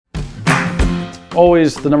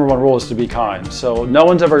always the number one rule is to be kind. So no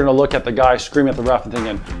one's ever going to look at the guy screaming at the ref and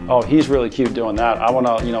thinking, oh, he's really cute doing that, I want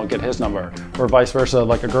to get his number. Or vice versa,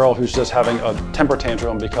 like a girl who's just having a temper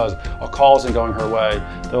tantrum because a call isn't going her way.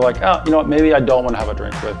 They're like, oh, you know what, maybe I don't want to have a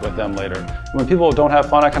drink with them later. When people don't have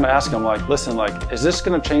fun, I kind of ask them, like, listen, like, is this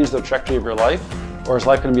going to change the trajectory of your life? Or is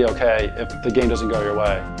life going to be okay if the game doesn't go your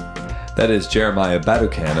way? That is Jeremiah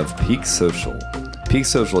Batucan of Peake Social. Peake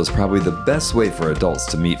Social is probably the best way for adults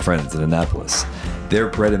to meet friends in Annapolis. Their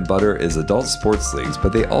bread and butter is adult sports leagues,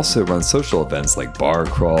 but they also run social events like bar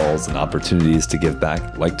crawls and opportunities to give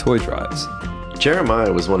back like toy drives.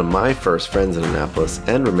 Jeremiah was one of my first friends in Annapolis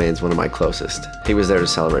and remains one of my closest. He was there to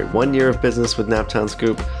celebrate 1 year of business with Naptown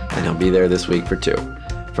Scoop, and he'll be there this week for 2.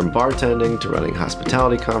 From bartending to running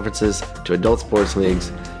hospitality conferences to adult sports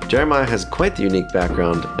leagues, Jeremiah has quite the unique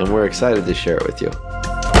background, and we're excited to share it with you.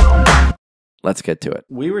 Let's get to it.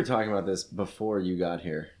 We were talking about this before you got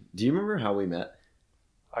here. Do you remember how we met?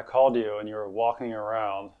 I called you and you were walking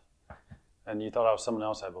around and you thought I was someone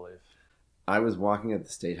else, I believe. I was walking at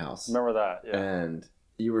the State House. Remember that, yeah. And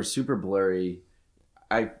you were super blurry.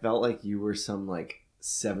 I felt like you were some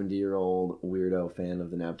 70-year-old weirdo fan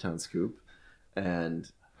of the Naptown Scoop. And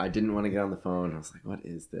I didn't want to get on the phone. I was like, what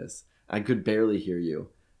is this? I could barely hear you.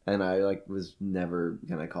 And I was never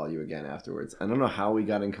going to call you again afterwards. I don't know how we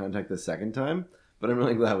got in contact the second time, but I'm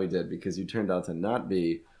really glad we did because you turned out to not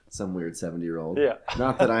be some weird 70-year-old. Yeah.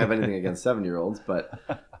 Not that I have anything against 70-year-olds, but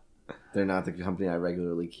they're not the company I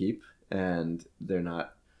regularly keep, and they're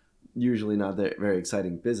usually not very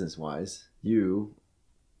exciting business-wise. You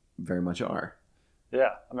very much are. Yeah.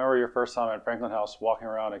 I remember your first time at Franklin House walking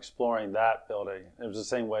around exploring that building. It was the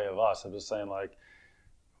same way of us. I'm just saying,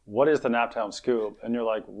 what is the Naptown Scoop? And you're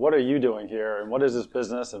like, what are you doing here? And what is this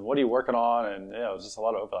business? And what are you working on? And it was just a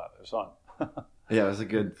lot of overlap. It was fun. Yeah, it was a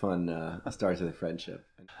good, fun start to the friendship.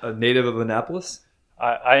 A native of Annapolis?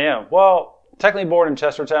 I am. Well, technically born in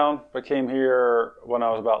Chestertown, but came here when I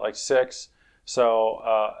was about 6.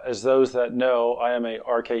 So as those that know, I am a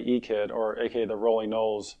RKE kid, or aka the Rolling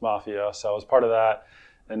Knolls Mafia. So I was part of that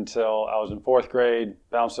until I was in 4th grade,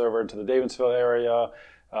 bounced over to the Davidsville area.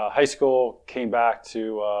 High school, came back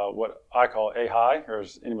to what I call A-High, or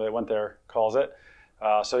as anybody that went there calls it.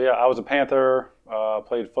 So yeah, I was a Panther,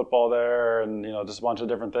 played football there, and just a bunch of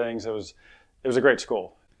different things. It was a great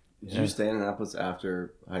school. Did you stay in Annapolis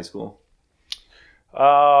after high school?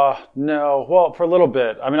 No. Well, for a little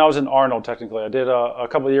bit. I mean, I was in Arnold technically. I did a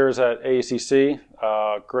couple of years at AACC,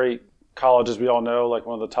 great college, as we all know,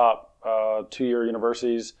 one of the top 2-year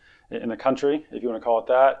universities in the country, if you want to call it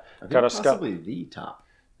that. I think possibly the top.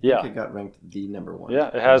 Yeah. I think it got ranked the number 1. Yeah,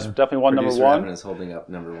 it has definitely won number 1. Producer Evan is holding up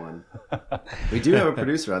number 1. We do have a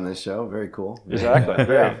producer on this show. Very cool. Exactly.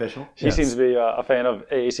 Very official. He seems to be a fan of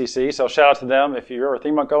AACC. So shout out to them. If you're ever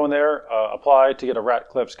thinking about going there, apply to get a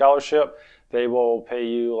Ratcliffe scholarship. They will pay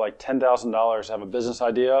you $10,000 to have a business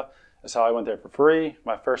idea. That's how I went there for free.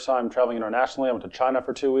 My first time traveling internationally, I went to China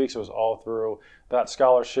for 2 weeks. It was all through that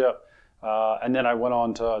scholarship. And then I went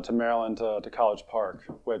on to Maryland to College Park,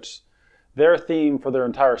 which their theme for their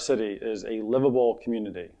entire city is a livable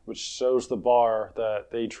community, which shows the bar that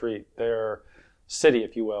they treat their city,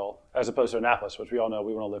 if you will, as opposed to Annapolis, which we all know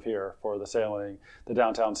we want to live here for the sailing, the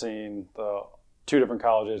downtown scene, the 2 different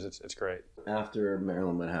colleges. It's great. After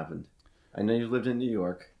Maryland, what happened? I know you've lived in New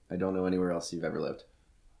York. I don't know anywhere else you've ever lived.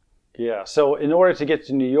 Yeah, so in order to get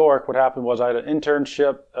to New York, what happened was I had an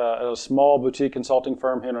internship at a small boutique consulting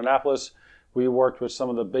firm here in Annapolis. We worked with some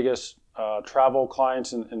of the biggest travel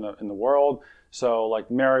clients in the world. So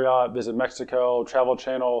Marriott, Visit Mexico, Travel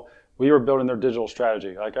Channel, we were building their digital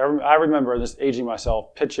strategy. I remember, this aging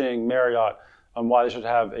myself, pitching Marriott on why they should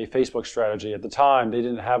have a Facebook strategy. At the time, they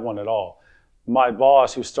didn't have one at all. My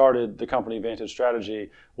boss, who started the company Vantage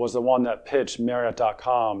Strategy, was the one that pitched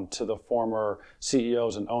Marriott.com to the former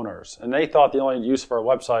CEOs and owners. And they thought the only use for a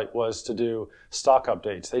website was to do stock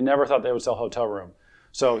updates. They never thought they would sell hotel room.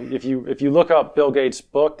 So if you look up Bill Gates'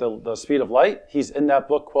 book, The Speed of Light, he's in that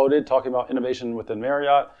book quoted talking about innovation within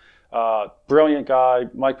Marriott. Brilliant guy,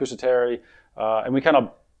 Mike Pusateri. And we kind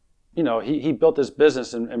of, he built this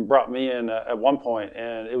business and brought me in at one point,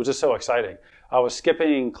 and it was just so exciting. I was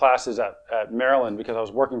skipping classes at Maryland because I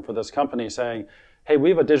was working for this company saying, hey, we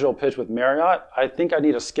have a digital pitch with Marriott. I think I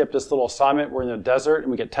need to skip this little assignment. We're in the desert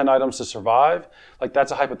and we get 10 items to survive.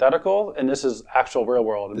 That's a hypothetical, and this is actual real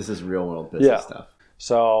world. This is real world business stuff.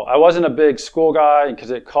 So I wasn't a big school guy because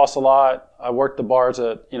it costs a lot. I worked the bars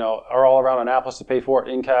that are all around Annapolis to pay for it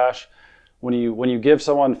in cash. When you give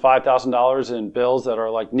someone $5,000 in bills that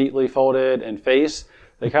are neatly folded and face,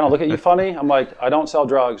 they kind of look at you funny. I'm like, I don't sell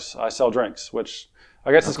drugs, I sell drinks, which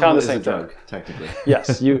I guess it's kind of the same is a drug, thing. technically.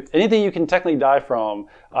 Yes, anything you can technically die from,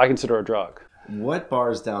 I consider a drug. What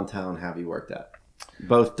bars downtown have you worked at?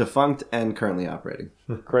 Both defunct and currently operating.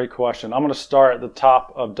 Great question. I'm going to start at the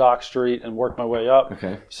top of Dock Street and work my way up.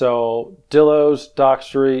 Okay. So Dillo's, Dock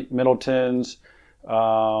Street, Middleton's.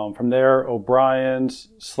 From there, O'Brien's,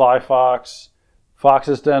 Sly Fox,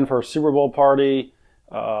 Fox's Den for a Super Bowl party,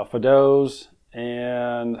 Fido's,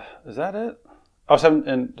 and is that it? Oh, 7,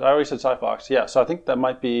 and I already said Sly Fox. Yeah, so I think that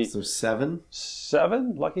might be... So 7?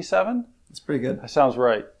 7? Lucky 7? That's pretty good. That sounds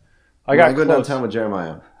right. I go downtown with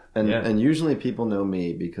Jeremiah. And usually people know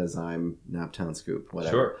me because I'm Naptown Scoop,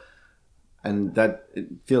 whatever. Sure. And it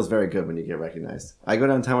feels very good when you get recognized. I go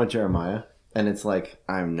downtown with Jeremiah, and it's like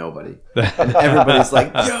I'm nobody. And everybody's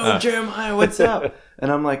like, yo, Jeremiah, what's up?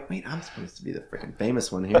 And I'm like, wait, I'm supposed to be the freaking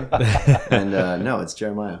famous one here. And no, it's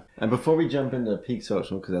Jeremiah. And before we jump into Peake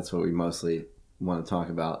Social, because that's what we mostly want to talk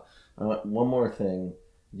about, one more thing.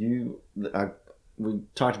 We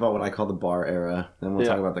talked about what I call the bar era, then we'll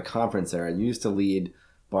talk about the conference era. You used to lead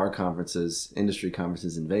bar conferences, industry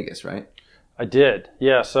conferences in Vegas, right? I did,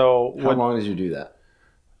 yeah. So how long did you do that?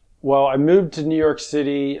 Well, I moved to New York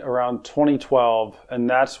City around 2012, and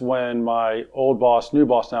that's when my old boss, new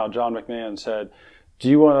boss now, John McMahon, said,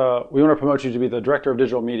 we want to promote you to be the director of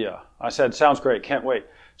digital media. I said, sounds great, can't wait.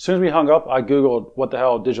 As soon as we hung up, I Googled what the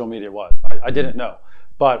hell digital media was. I didn't know,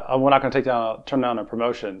 but we're not going to turn down a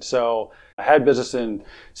promotion. So I had business in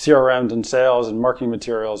CRMs and sales and marketing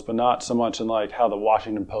materials, but not so much in like how the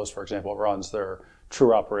Washington Post, for example, runs their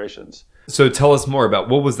true operations. So tell us more about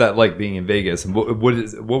what was that like being in Vegas, and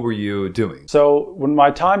what were you doing? So when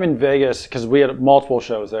my time in Vegas, because we had multiple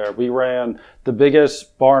shows there, we ran the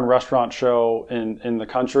biggest bar and restaurant show in the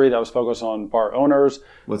country that was focused on bar owners.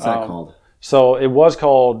 What's that called? So it was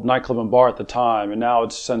called Nightclub and Bar at the time, and now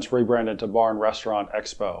it's since rebranded to Bar and Restaurant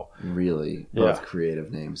Expo. Really? Both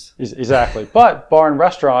creative names. Exactly. But Bar and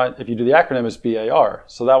Restaurant, if you do the acronym, is BAR.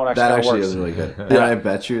 So that one actually works. Is really good. And I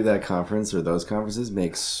bet you that conference or those conferences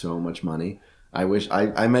make so much money. I wish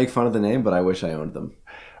I make fun of the name, but I wish I owned them.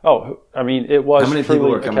 Oh, I mean, it was. How many people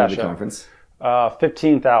were coming to the conference?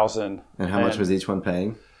 15,000. And how much was each one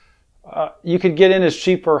paying? You could get in as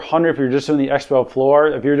cheap for $100 if you're just doing the expo floor.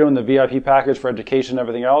 If you're doing the VIP package for education and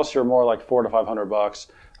everything else, you're more like $400 to $500.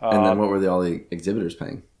 And then what were all the exhibitors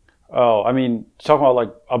paying? Oh, I mean, talking about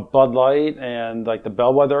like a Bud Light and like the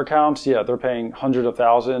Bellwether accounts, yeah, they're paying hundreds of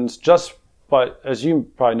thousands. But as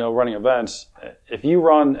you probably know, running events, if you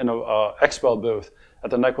run an expo booth at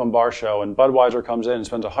the Nightclub and Bar show, and Budweiser comes in and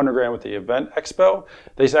spends $100,000 with the event expo,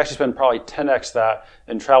 they actually spend probably 10x that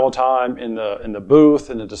in travel time, in the booth,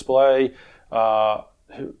 in the display. The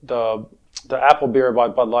apple beer by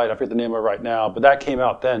Bud Light, I forget the name of it right now, but that came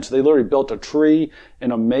out then. So they literally built a tree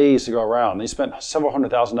and a maze to go around. They spent several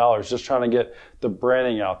 $100,000 just trying to get the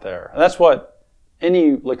branding out there. And that's what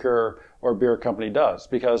any liquor or beer company does,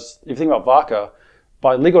 because if you think about vodka,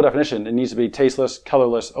 by legal definition, it needs to be tasteless,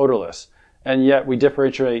 colorless, odorless. And yet we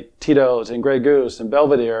differentiate Tito's and Grey Goose and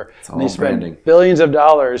Belvedere. And they spend branding. Billions of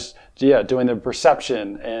dollars doing the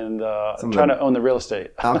perception and trying to own the real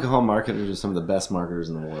estate. Alcohol marketers are some of the best marketers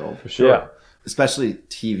in the world. For sure. Yeah. Especially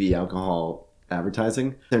TV alcohol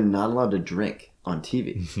advertising. They're not allowed to drink on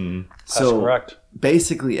TV. Mm-hmm. So That's correct.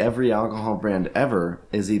 Basically every alcohol brand ever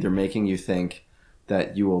is either making you think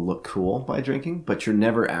that you will look cool by drinking, but you're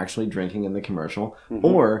never actually drinking in the commercial,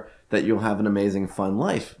 or that you'll have an amazing fun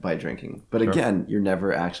life by drinking. But again, you're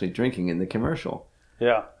never actually drinking in the commercial.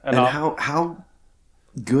 Yeah. And how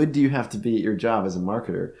good do you have to be at your job as a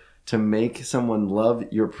marketer to make someone love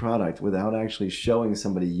your product without actually showing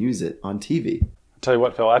somebody use it on TV? I'll tell you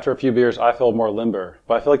what, Phil, after a few beers, I feel more limber.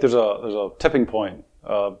 But I feel like there's a tipping point.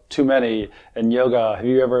 Too many in yoga. Have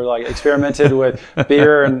you ever experimented with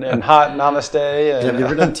beer and hot namaste? And, Have you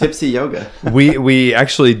ever done tipsy yoga? We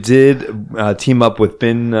actually did team up with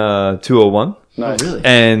Bin 201. Nice. Oh, really?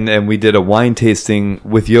 And we did a wine tasting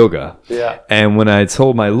with yoga. Yeah. And when I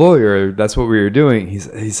told my lawyer that's what we were doing, he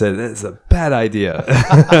said, that's a bad idea.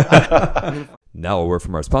 Now a word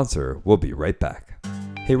from our sponsor. We'll be right back.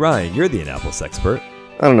 Hey, Ryan, you're the Annapolis expert.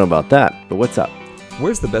 I don't know about that, but what's up?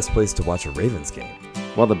 Where's the best place to watch a Ravens game?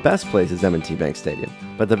 Well, the best place is M&T Bank Stadium,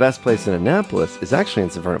 but the best place in Annapolis is actually in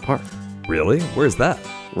Severna Park. Really? Where's that?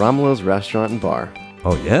 Romulo's Restaurant and Bar.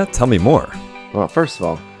 Oh, yeah? Tell me more. Well, first of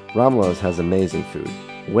all, Romulo's has amazing food.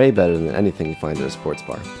 Way better than anything you find at a sports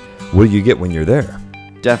bar. What do you get when you're there?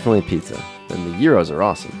 Definitely pizza. And the gyros are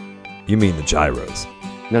awesome. You mean the gyros?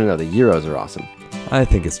 No, the gyros are awesome. I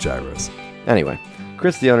think it's gyros. Anyway,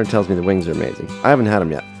 Chris, the owner, tells me the wings are amazing. I haven't had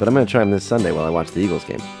them yet, but I'm going to try them this Sunday while I watch the Eagles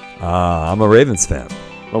game. I'm a Ravens fan.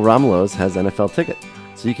 Well, Romulo's has NFL ticket,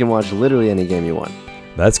 so you can watch literally any game you want.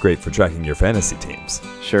 That's great for tracking your fantasy teams.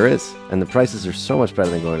 Sure is. And the prices are so much better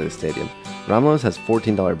than going to the stadium. Romolo's has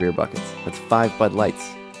 $14 beer buckets. That's 5 Bud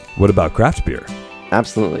Lights. What about craft beer?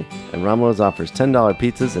 Absolutely. And Romolo's offers $10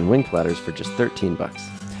 pizzas and wing platters for just $13.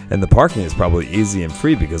 And the parking is probably easy and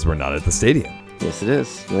free because we're not at the stadium. Yes, it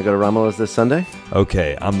is. You want to go to Romolo's this Sunday?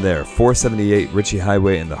 Okay, I'm there. 478 Ritchie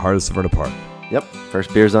Highway in the heart of Severna Park. Yep.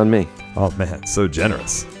 First beer's on me. Oh man, so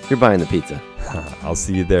generous. You're buying the pizza. I'll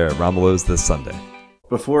see you there at Romolo's this Sunday.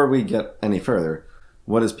 Before we get any further,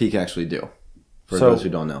 what does Peake actually do? For those who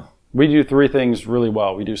don't know. We do 3 things really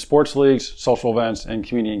well. We do sports leagues, social events, and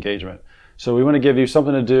community engagement. So we want to give you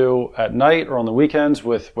something to do at night or on the weekends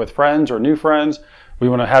with friends or new friends. We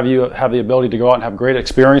want to have you have the ability to go out and have great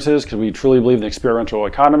experiences because we truly believe in the experiential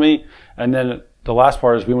economy. And then the last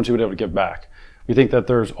part is we want you to be able to give back. We think that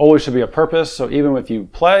there's always should be a purpose. So even if you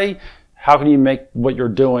play, how can you make what you're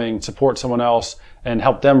doing support someone else and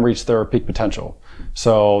help them reach their peak potential?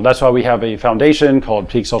 So that's why we have a foundation called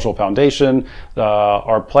Peake Social Foundation.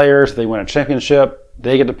 Our players, they win a championship,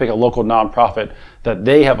 they get to pick a local nonprofit that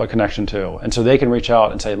they have a connection to. And so they can reach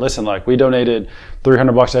out and say, listen, like we donated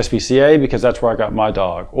 $300 to SPCA because that's where I got my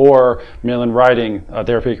dog. Or Maryland Riding,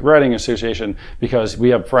 Therapeutic Riding Association, because we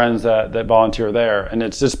have friends that volunteer there. And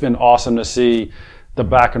it's just been awesome to see the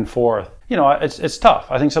back and forth. You know, it's tough.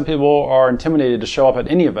 I think some people are intimidated to show up at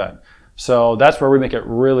any event. So that's where we make it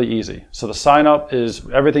really easy. So the sign up is,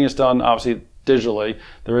 everything is done obviously digitally.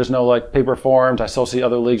 There is no like paper forms. I still see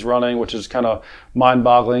other leagues running, which is kind of mind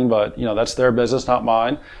boggling, but you know, that's their business, not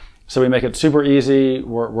mine. So we make it super easy.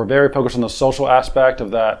 We're very focused on the social aspect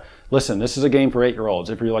of that. Listen, this is a game for 8-year-olds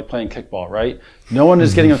if you're like playing kickball, right? No one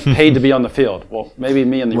is getting paid to be on the field. Well, maybe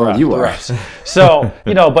me and the refs. So,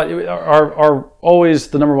 you know, but our always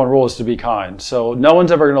the number one rule is to be kind. So no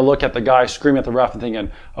one's ever going to look at the guy screaming at the ref and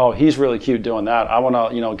thinking, oh, he's really cute doing that. I want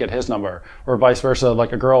to, you know, get his number. Or vice versa,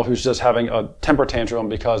 like a girl who's just having a temper tantrum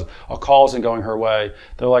because a call isn't going her way.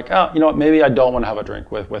 They're like, oh, you know what, maybe I don't want to have a drink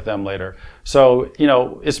with them later. So, you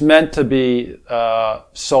know, it's meant to be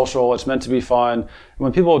social. It's meant to be fun.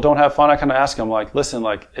 When people don't have fun, I kind of ask them, like, listen,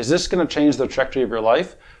 like, is this going to change the trajectory of your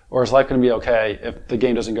life? Or is life going to be okay if the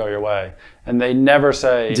game doesn't go your way? And they never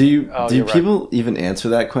say, do people even answer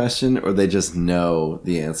that question, or they just know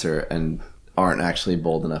the answer and aren't actually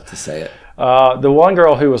bold enough to say it? The one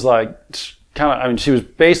girl who was like, she was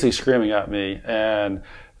basically screaming at me. And,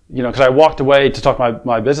 you know, because I walked away to talk to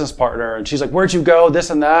my business partner, and she's like, where'd you go? This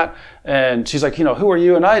and that. And she's like, you know, who are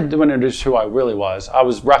you? And I didn't introduce who I really was. I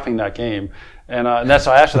was reffing that game. And that's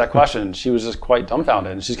why I asked her that question. She was just quite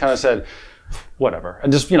dumbfounded. And she kind of said, whatever,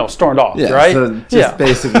 and just, you know, stormed off, right? So just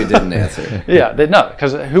basically didn't answer.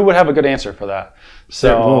 Because who would have a good answer for that?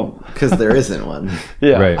 So because there isn't one.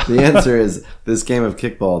 Right. The answer is this game of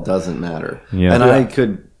kickball doesn't matter. Yeah.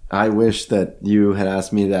 And I wish that you had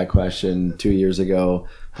asked me that question 2 years ago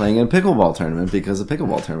playing in a pickleball tournament, because a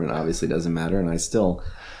pickleball tournament obviously doesn't matter, and I still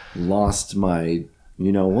lost my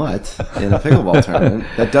you know what in a pickleball tournament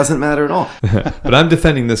that doesn't matter at all. But I'm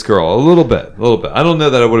defending this girl a little bit. I don't know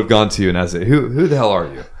that I would have gone to you and asked, who the hell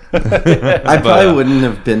are you? I probably wouldn't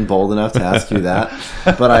have been bold enough to ask you that,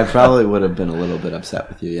 but I probably would have been a little bit upset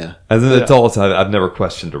with you. Yeah. As an adult, I've never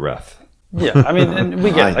questioned a ref. Yeah, I mean, and we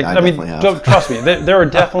get. Trust me, there are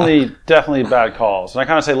definitely bad calls, and I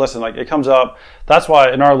kind of say, listen, like it comes up. That's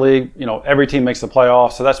why in our league, you know, every team makes the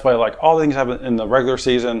playoffs, so that's why like all the things happen in the regular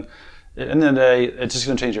season. At the end of the day, it's just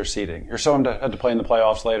going to change your seating. You're so had to play in the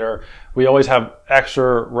playoffs later. We always have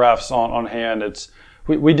extra refs on hand.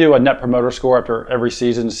 We do a net promoter score after every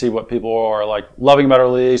season to see what people are like loving about our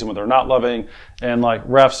leagues and what they're not loving. And like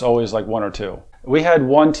refs always like 1 or 2. We had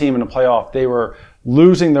one team in the playoff. They were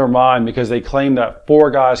losing their mind because they claimed that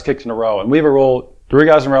 4 guys kicked in a row. And we have a rule, 3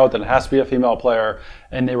 guys in a row, that it has to be a female player.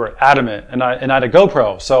 And they were adamant. And I had a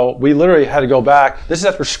GoPro. So we literally had to go back. This is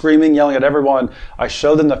after screaming, yelling at everyone. I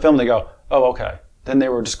showed them the film. They go, oh, okay. Then they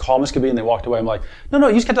were just calm as could be, and they walked away. I'm like, no,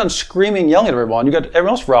 you just got done screaming, yelling at everyone. You got everyone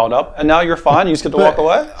else riled up, and now you're fine. You just get to walk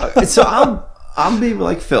away. So I'll be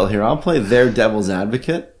like Phil here. I'll play their devil's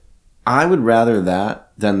advocate. I would rather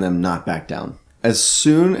that than them not back down. As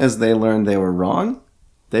soon as they learned they were wrong,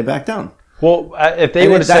 they back down. Well, if they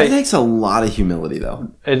were to say... That takes a lot of humility,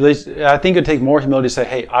 though. At least, I think it would take more humility to say,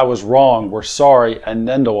 hey, I was wrong, we're sorry, and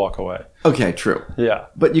then to walk away. Okay, true. Yeah.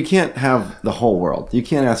 But you can't have the whole world. You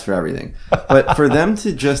can't ask for everything. But for them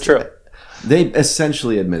to just... True. They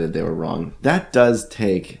essentially admitted they were wrong. That does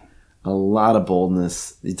take a lot of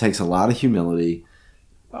boldness. It takes a lot of humility.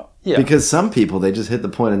 Yeah. Because some people, they just hit the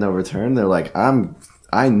point of no return. They're like,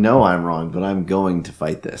 I know I'm wrong, but I'm going to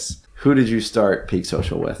fight this. Who did you start Peake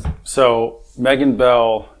Social with? So Megan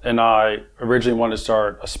Bell and I originally wanted to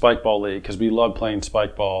start a spike ball league because we love playing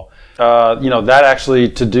spike ball. That actually,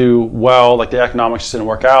 to do well, like the economics didn't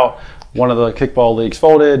work out. One of the kickball leagues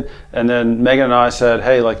folded, and then Megan and I said,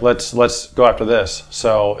 "Hey, like let's go after this."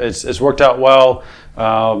 So it's worked out well.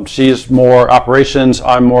 She's more operations.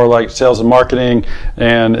 I'm more like sales and marketing,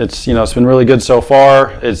 and it's been really good so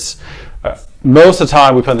far. It's most of the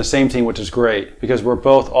time we play on the same team, which is great because we're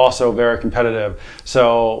both also very competitive.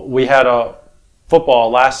 So we had a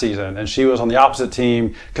football last season, and she was on the opposite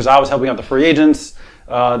team because I was helping out the free agents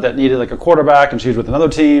that needed like a quarterback, and she was with another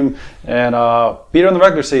team, and beat her in the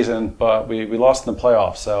regular season, but we lost in the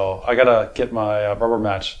playoffs. So I gotta get my rubber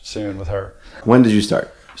match soon with her. When did you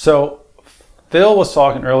start? So Phil was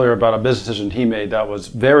talking earlier about a business decision he made that was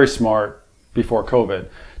very smart before COVID.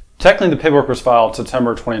 Technically, the paperwork was filed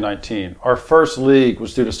September 2019. Our first league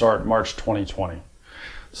was due to start March 2020.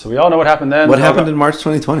 So we all know what happened then. What happened in March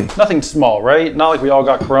 2020? Nothing small, right? Not like we all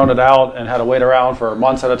got coroned out and had to wait around for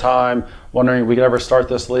months at a time, wondering if we could ever start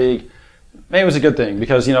this league. Maybe it was a good thing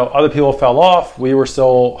because, other people fell off. We were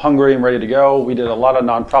still hungry and ready to go. We did a lot of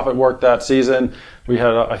nonprofit work that season. We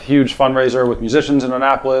had a huge fundraiser with musicians in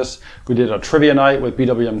Annapolis. We did a trivia night with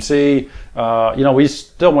BWMC. We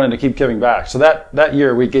still wanted to keep giving back. So that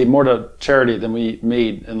year we gave more to charity than we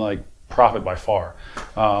made in like profit by far.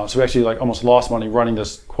 So we actually like almost lost money running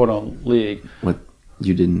this quote-unquote league. What?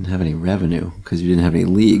 You didn't have any revenue because you didn't have any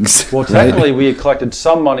leagues. Well, technically we had collected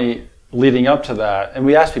some money leading up to that, and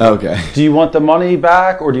we asked people, do you want the money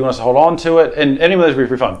back or do you want us to hold on to it? And any of those we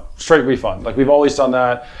refund, straight refund. Like we've always done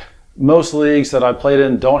that. Most leagues that I played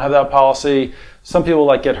in don't have that policy. Some people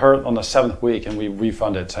like get hurt on the 7th week and we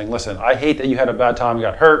refund it, saying, listen, I hate that you had a bad time, you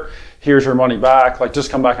got hurt, here's your money back. Like just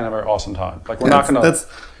come back and have an awesome time. Like we're not going to... That's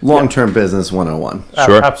long-term business 101.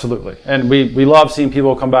 Sure. Absolutely. And we love seeing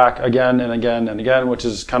people come back again and again and again, which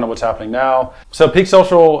is kind of what's happening now. So Peake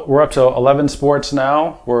Social, we're up to 11 sports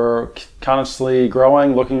now. We're constantly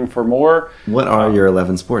growing, looking for more. What are your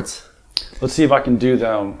 11 sports? Let's see if I can do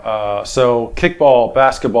them. So kickball,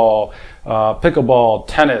 basketball, pickleball,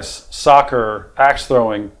 tennis, soccer, axe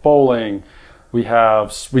throwing, bowling. We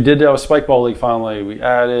did have a spike ball league finally. We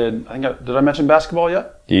added, did I mention basketball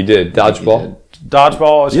yet? You did. Dodgeball?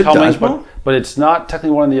 Dodgeball is coming, dodgeball? but it's not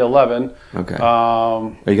technically one of the 11. Okay. Are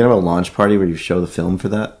you going to have a launch party where you show the film for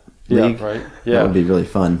that league? Yeah, right. Yeah. That would be really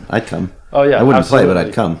fun. I'd come. Oh, yeah. I wouldn't absolutely. play, but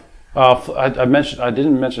I'd come. I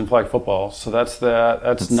didn't mention flag football, so that's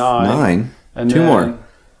 9. 9. And Two more.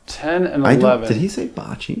 10 and 11. Did he say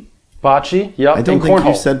bocce? Bocce, yep. I don't and think cornhole.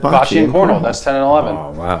 you said bocce and cornhole. That's 10 and 11.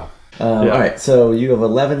 Oh, wow. All right, so you have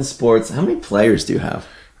 11 sports. How many players do you have?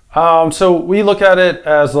 So we look at it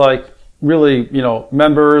as like really,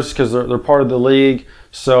 members because they're part of the league.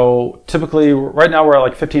 So typically, right now we're at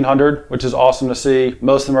like 1,500, which is awesome to see.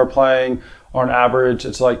 Most of them are playing on average.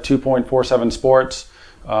 It's like 2.47 sports.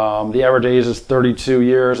 The average age is 32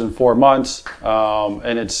 years and 4 months,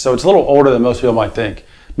 and it's a little older than most people might think.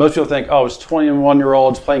 Most people think, oh, it's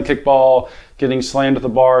 21-year-olds playing kickball, getting slammed at the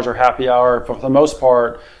bars or happy hour. But for the most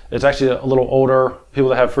part, it's actually a little older, people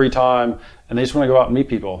that have free time, and they just want to go out and meet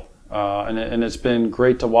people. And it's been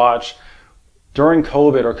great to watch. During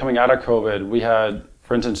COVID or coming out of COVID, we had,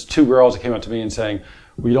 for instance, 2 girls that came up to me and saying,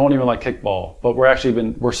 we don't even like kickball, but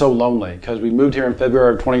we're so lonely because we moved here in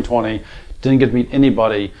February of 2020, didn't get to meet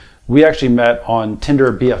anybody. We actually met on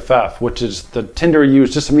Tinder BFF, which is the Tinder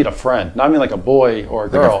used just to meet a friend, not even like a boy or a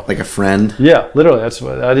girl. Like a friend? Yeah, literally. That's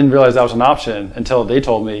what I didn't realize that was an option until they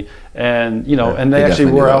told me. And and they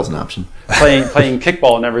actually were out an option. playing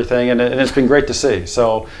kickball and everything, and it's been great to see.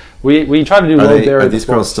 So we try to do Are these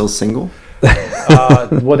girls still single?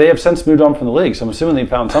 Well, they have since moved on from the league, so I'm assuming they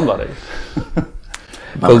found somebody.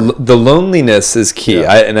 The loneliness is key,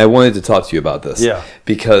 Yeah. and I wanted to talk to you about this. Yeah.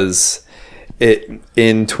 Because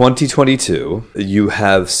in 2022, you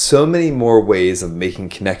have so many more ways of making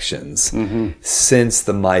connections since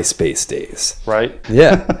the MySpace days. Right?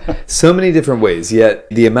 Yeah. So many different ways. Yet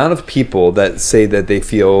the amount of people that say that they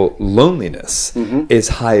feel loneliness is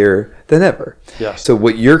higher than ever. Yes. So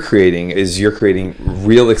what you're creating is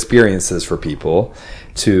real experiences for people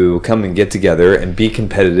to come and get together and be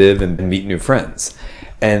competitive and meet new friends.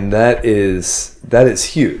 And that is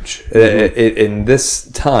huge in this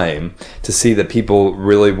time to see that people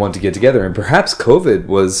really want to get together. And perhaps COVID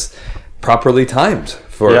was properly timed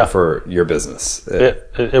for your business.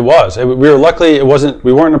 It was. We were luckily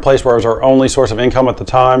we weren't in a place where it was our only source of income at the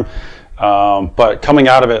time. But coming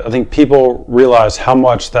out of it, I think people realized how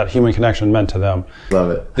much that human connection meant to them.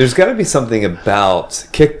 Love it. There's got to be something about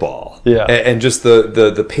kickball and just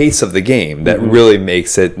the pace of the game that really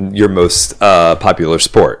makes it your most popular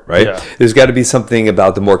sport, right? Yeah. There's got to be something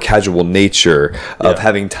about the more casual nature of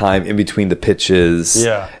having time in between the pitches.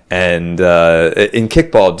 Yeah. And in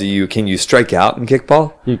kickball, can you strike out in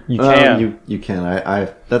kickball? You can. You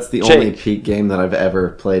can. That's the only Peake game that I've ever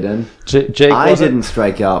played in. Jake, I didn't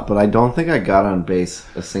strike out, but I don't think I got on base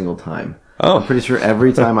a single time. Oh. I'm pretty sure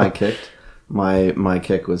every time I kicked, my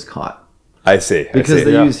kick was caught. I see. Because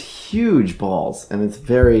they use huge balls, and it's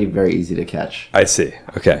very, very easy to catch. I see.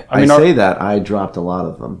 Okay. I say that. I dropped a lot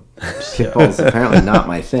of them. Kickball's apparently not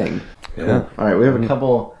my thing. Yeah. Cool. All right, we have a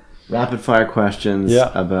couple rapid-fire questions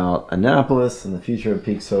about Annapolis and the future of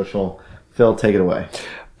Peake Social. Phil, take it away.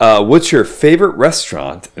 What's your favorite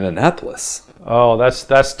restaurant in Annapolis? Oh,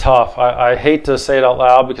 that's tough. I hate to say it out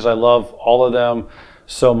loud because I love all of them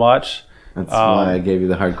so much. That's why I gave you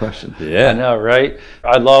the hard question. Yeah, I know, right?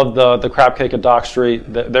 I love the crab cake at Dock Street.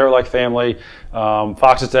 They're like family.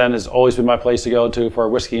 Fox's Den has always been my place to go to for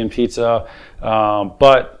whiskey and pizza.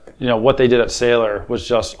 But what they did at Sailor was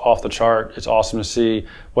just off the chart. It's awesome to see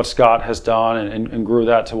what Scott has done and grew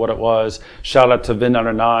that to what it was. Shout out to Vin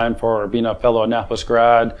Under 9 for being a fellow Annapolis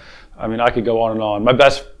grad. I mean, I could go on and on. My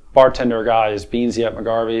best bartender guy is Beansy at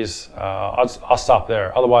McGarvey's. I'll stop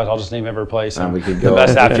there. Otherwise, I'll just name every place. And we could go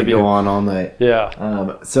on all night.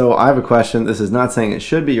 Yeah. So I have a question. This is not saying it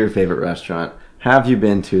should be your favorite restaurant. Have you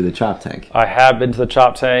been to the Chop Tank? I have been to the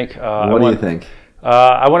Chop Tank. What do you think?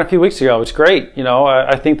 I went a few weeks ago. It's great.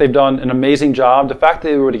 I think they've done an amazing job. The fact that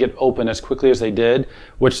they were able to get open as quickly as they did,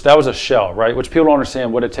 which that was a shell, right? Which people don't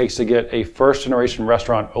understand what it takes to get a first generation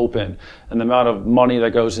restaurant open and the amount of money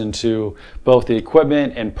that goes into both the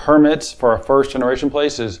equipment and permits for a first generation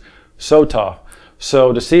place is so tough.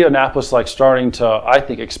 So to see Annapolis starting to, I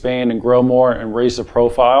think, expand and grow more and raise the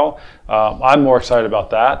profile, I'm more excited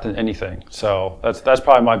about that than anything. So that's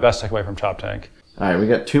probably my best takeaway from Chop Tank. All right, we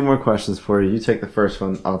got 2 more questions for you. You take the first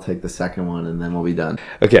one, I'll take the second one, and then we'll be done.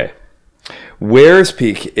 Okay. Where's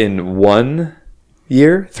Peake in 1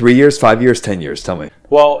 year, 3 years, 5 years, 10 years? Tell me.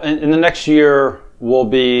 Well, in the next year, we'll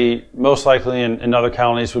be most likely in other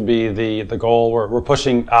counties would be the goal. We're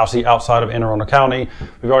pushing, obviously, outside of Anne Arundel County.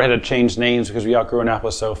 We've already had to change names because we outgrew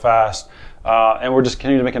Annapolis so fast. And we're just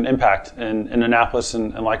continuing to make an impact in Annapolis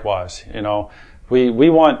and likewise, We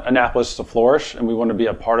want Annapolis to flourish, and we want to be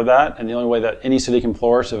a part of that. And the only way that any city can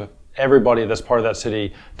flourish is if everybody that's part of that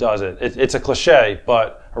city does it. It's a cliche,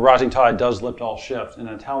 but a rising tide does lift all ships. And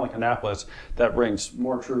in a town like Annapolis, that rings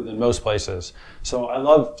more true than most places. So I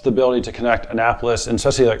love the ability to connect Annapolis, and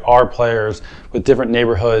especially our players, with different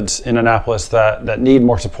neighborhoods in Annapolis that need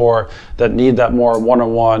more support, that need that more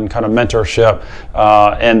one-on-one kind of mentorship.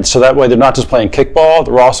 And so that way they're not just playing kickball,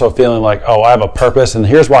 they're also feeling like, oh, I have a purpose, and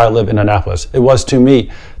here's why I live in Annapolis. It was to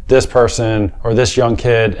meet this person or this young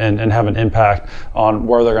kid and have an impact on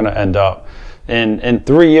where they're going to end up. In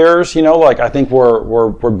 3 years, I think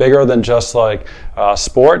we're bigger than just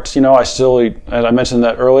sports. I still, as I mentioned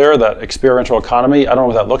that earlier, that experiential economy. I don't know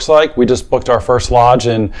what that looks like. We just booked our first lodge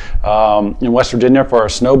in West Virginia for a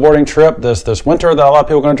snowboarding trip this winter that a lot of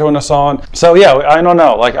people are going to join us on. So yeah, I don't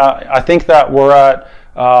know. I think that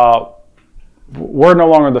we're no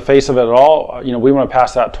longer the face of it at all. We want to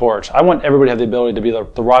pass that torch. I want everybody to have the ability to be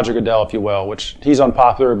the Roger Goodell, if you will, which he's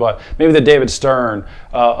unpopular, but maybe the David Stern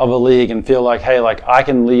of a league, and feel like, hey, I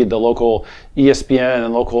can lead the local ESPN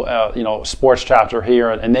and local, sports chapter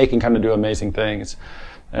here, and they can kind of do amazing things.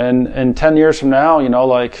 And 10 years from now,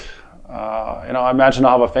 I imagine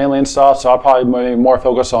I'll have a family and stuff, so I'll probably maybe more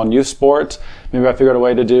focus on youth sports. Maybe I figured a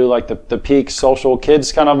way to do the Peake Social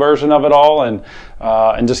kids kind of version of it all, and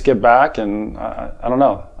just get back. And I don't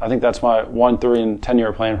know. I think that's my 1, 3, and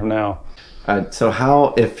 10-year plan from now.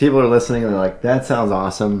 So if people are listening and they're like, that sounds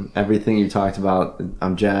awesome, everything you talked about,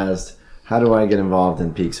 I'm jazzed. How do I get involved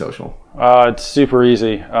in Peake Social? It's super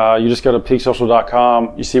easy. You just go to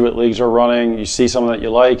peakesocial.com. You see what leagues are running. You see someone that you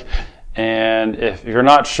like. And if you're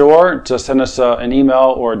not sure, just send us an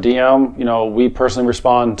email or a DM. We personally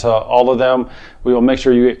respond to all of them. We will make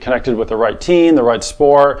sure you get connected with the right team, the right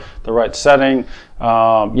sport, the right setting.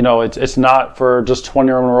 It's not for just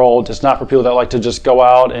 20-year-olds. It's not for people that like to just go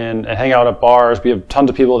out and hang out at bars. We have tons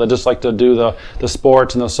of people that just like to do the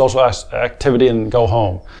sports and the social activity and go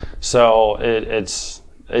home. So it's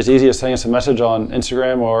easy as sending us a message on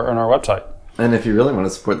Instagram or on our website. And if you really want to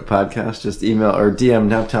support the podcast, just email or DM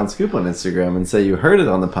Naptown Scoop on Instagram and say you heard it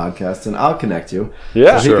on the podcast, and I'll connect you.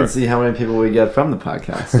 Yeah, so you can see how many people we get from the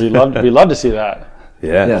podcast. We love to see that.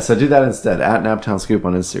 Yeah. So do that instead. At Naptown Scoop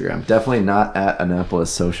on Instagram. Definitely not at Annapolis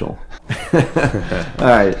Social. All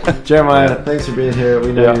right. Jeremiah, thanks for being here.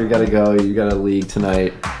 We know you got to go. You got a league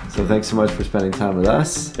tonight. So thanks so much for spending time with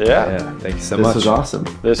us. Yeah. Thank you so much. This was awesome.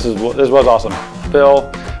 This was awesome.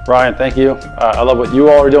 Phil, Ryan, thank you. I love what you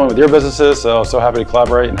all are doing with your businesses. So happy to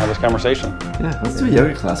collaborate and have this conversation. Yeah, let's do a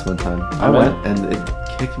yoga class one time. I went and it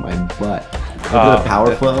kicked my butt. The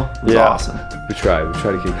power flow was awesome. We try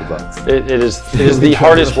to kick the butts. It is the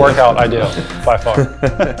hardest workout I do by far.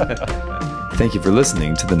 Thank you for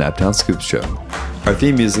listening to the Naptown Scoop Show. Our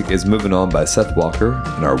theme music is Moving On by Seth Walker,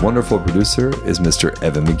 and our wonderful producer is Mr.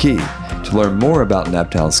 Evan McKee. To learn more about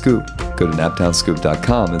Naptown Scoop, go to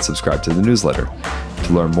naptownscoop.com and subscribe to the newsletter.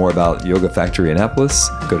 To learn more about Yoga Factory Annapolis,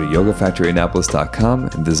 go to yogafactoryannapolis.com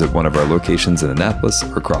and visit one of our locations in Annapolis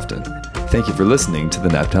or Crofton. Thank you for listening to the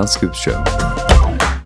Naptown Scoop Show.